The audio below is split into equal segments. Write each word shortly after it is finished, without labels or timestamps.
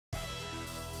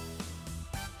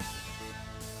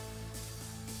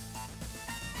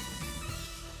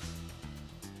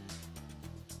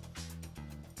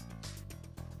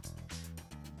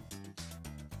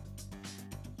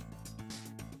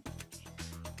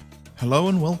Hello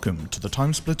and welcome to the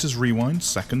Timesplitters Rewind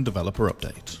second developer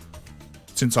update.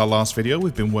 Since our last video,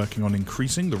 we've been working on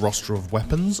increasing the roster of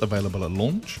weapons available at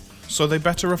launch, so they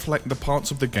better reflect the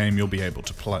parts of the game you'll be able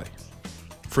to play.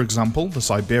 For example, the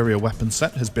Siberia weapon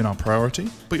set has been our priority,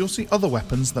 but you'll see other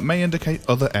weapons that may indicate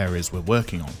other areas we're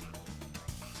working on.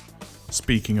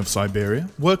 Speaking of Siberia,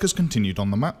 work has continued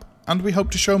on the map, and we hope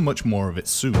to show much more of it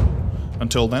soon.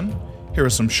 Until then, here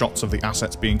are some shots of the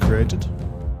assets being created.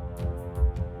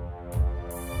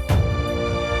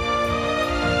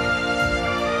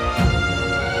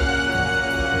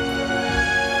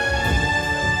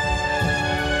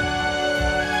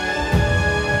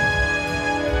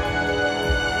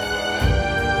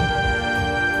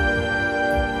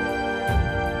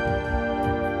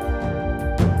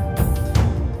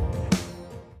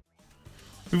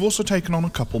 We've also taken on a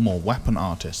couple more weapon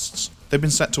artists. They've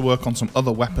been set to work on some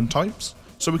other weapon types,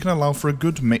 so we can allow for a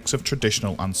good mix of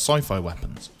traditional and sci-fi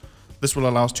weapons. This will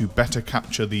allow us to better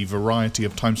capture the variety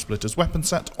of Timesplitters weapon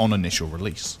set on initial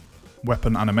release.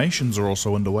 Weapon animations are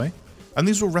also underway, and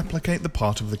these will replicate the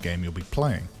part of the game you'll be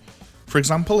playing. For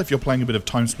example, if you're playing a bit of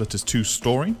Timesplitters 2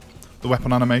 story, the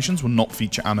weapon animations will not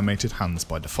feature animated hands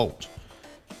by default.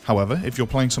 However, if you're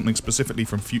playing something specifically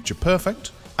from Future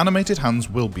Perfect, animated hands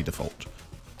will be default.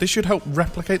 This should help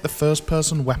replicate the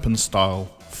first-person weapon style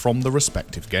from the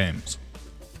respective games.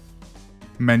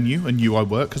 Menu and UI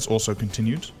work has also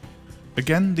continued.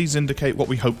 Again, these indicate what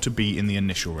we hope to be in the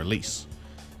initial release.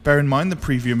 Bear in mind the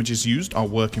preview images used are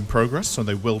work in progress, so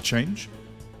they will change,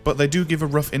 but they do give a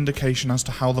rough indication as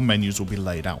to how the menus will be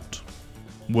laid out.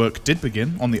 Work did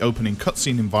begin on the opening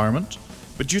cutscene environment,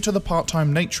 but due to the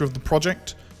part-time nature of the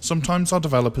project, sometimes our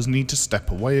developers need to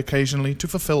step away occasionally to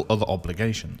fulfill other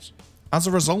obligations. As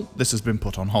a result, this has been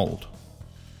put on hold.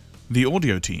 The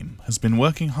audio team has been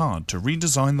working hard to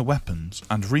redesign the weapons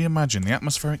and reimagine the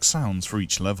atmospheric sounds for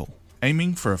each level,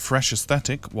 aiming for a fresh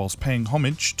aesthetic whilst paying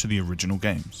homage to the original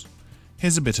games.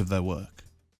 Here's a bit of their work.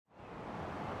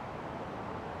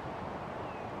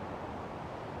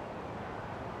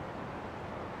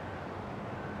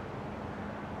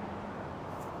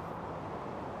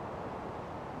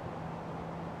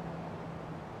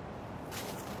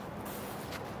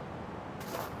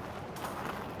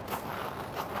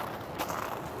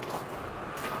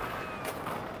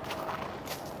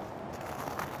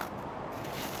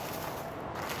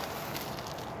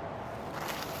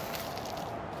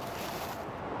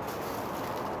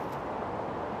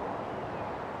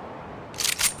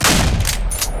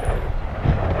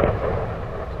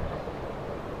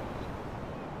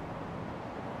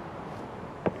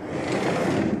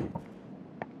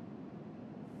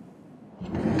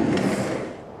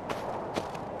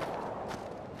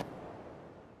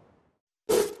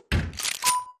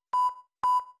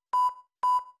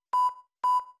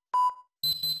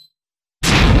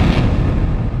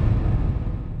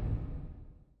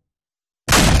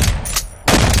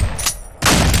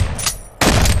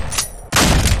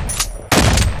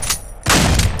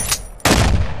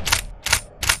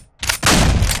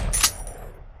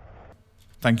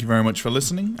 Thank you very much for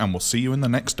listening, and we'll see you in the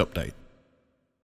next update.